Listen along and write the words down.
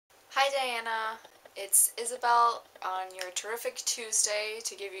Hi Diana, it's Isabelle on your terrific Tuesday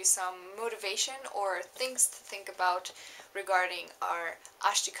to give you some motivation or things to think about regarding our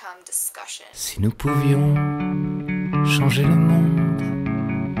ashtikam discussion. Si nous pouvions changer le monde,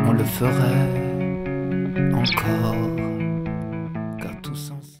 on le ferait encore, car tous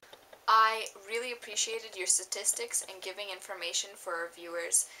ensemble. I really appreciated your statistics and giving information for our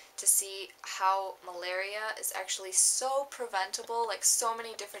viewers to see how malaria is actually so preventable, like so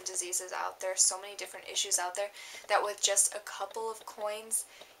many different diseases out there, so many different issues out there, that with just a couple of coins,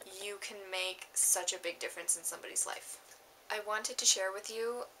 you can make such a big difference in somebody's life. I wanted to share with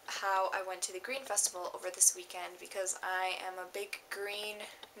you how I went to the Green Festival over this weekend because I am a big green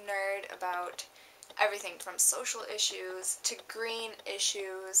nerd about everything from social issues to green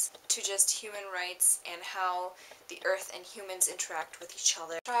issues to just human rights and how the earth and humans interact with each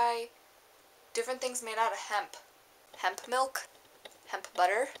other. Try different things made out of hemp milk, hemp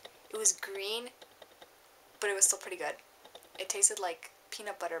butter. It was green, but it was still pretty good. It tasted like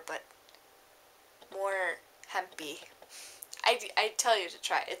peanut butter, but more hempy. I tell you to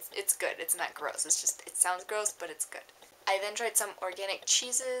try it. It's good. It's not gross. It's just, it sounds gross, but it's good. I then tried some organic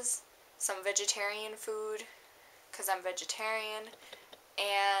cheeses, some vegetarian food, because I'm vegetarian,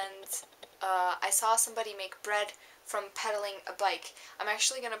 and I saw somebody make bread from pedaling a bike. I'm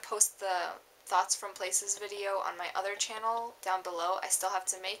actually going to post the Thoughts from Places video on my other channel down below. I still have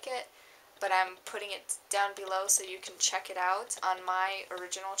to make it, but I'm putting it down below so you can check it out on my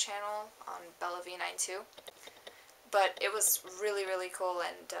original channel on BellaV92. But it was really, really cool,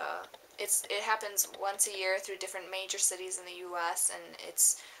 and it happens once a year through different major cities in the US, and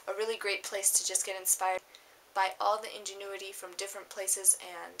it's a really great place to just get inspired by all the ingenuity from different places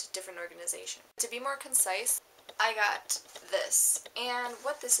and different organizations. To be more concise, I got this, and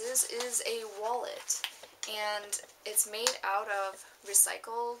what this is a wallet, and it's made out of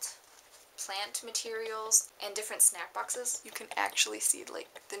recycled plant materials and different snack boxes. You can actually see like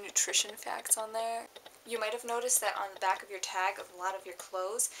the nutrition facts on there. You might have noticed that on the back of your tag of a lot of your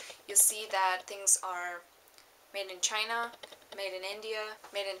clothes, you'll see that things are made in China, made in India,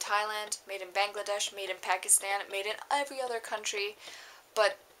 made in Thailand, made in Bangladesh, made in Pakistan, made in every other country,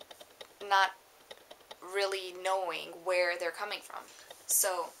 but not really knowing where they're coming from.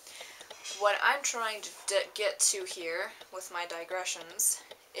 So what I'm trying to get to here with my digressions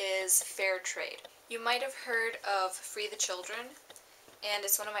is fair trade. You might have heard of Free the Children, and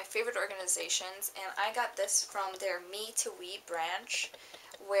it's one of my favorite organizations, and I got this from their Me to We branch,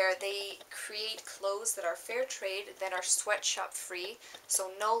 where they create clothes that are fair trade, that are sweatshop free,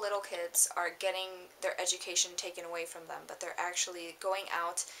 so no little kids are getting their education taken away from them, but they're actually going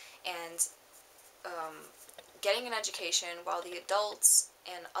out and getting an education while the adults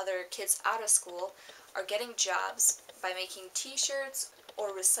and other kids out of school are getting jobs by making t-shirts or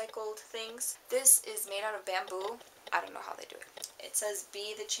recycled things. This is made out of bamboo. I don't know how they do it. It says,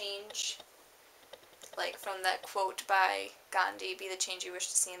 "Be the change," like from that quote by Gandhi, "Be the change you wish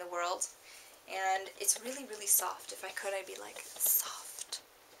to see in the world." And it's really, really soft. If I could, I'd be like, soft.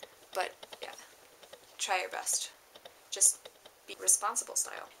 But yeah, try your best. Just be responsible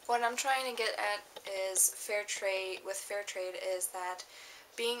style. What I'm trying to get at is fair trade. With fair trade is that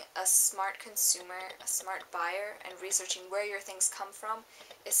being a smart consumer, a smart buyer, and researching where your things come from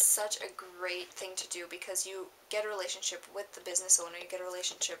is such a great thing to do, because you get a relationship with the business owner, you get a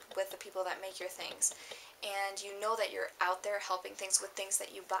relationship with the people that make your things, and you know that you're out there helping things with things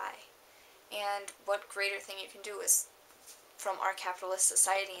that you buy. And what greater thing you can do is, from our capitalist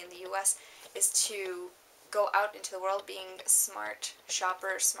society in the US, is to go out into the world being a smart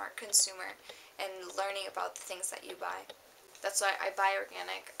shopper, smart consumer, and learning about the things that you buy. That's why I buy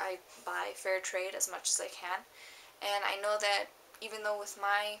organic, I buy fair trade as much as I can, and I know that even though with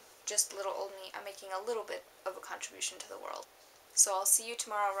my just little old me, I'm making a little bit of a contribution to the world. So I'll see you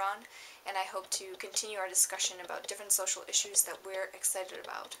tomorrow around, and I hope to continue our discussion about different social issues that we're excited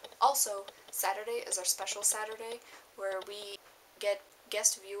about. Also, Saturday is our special Saturday, where we get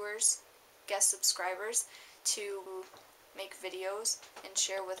guest viewers, guest subscribers, to make videos and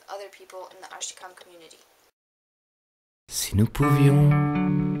share with other people in the ashtikam community. Si nous pouvions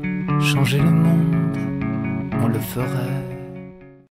changer le monde, on le ferait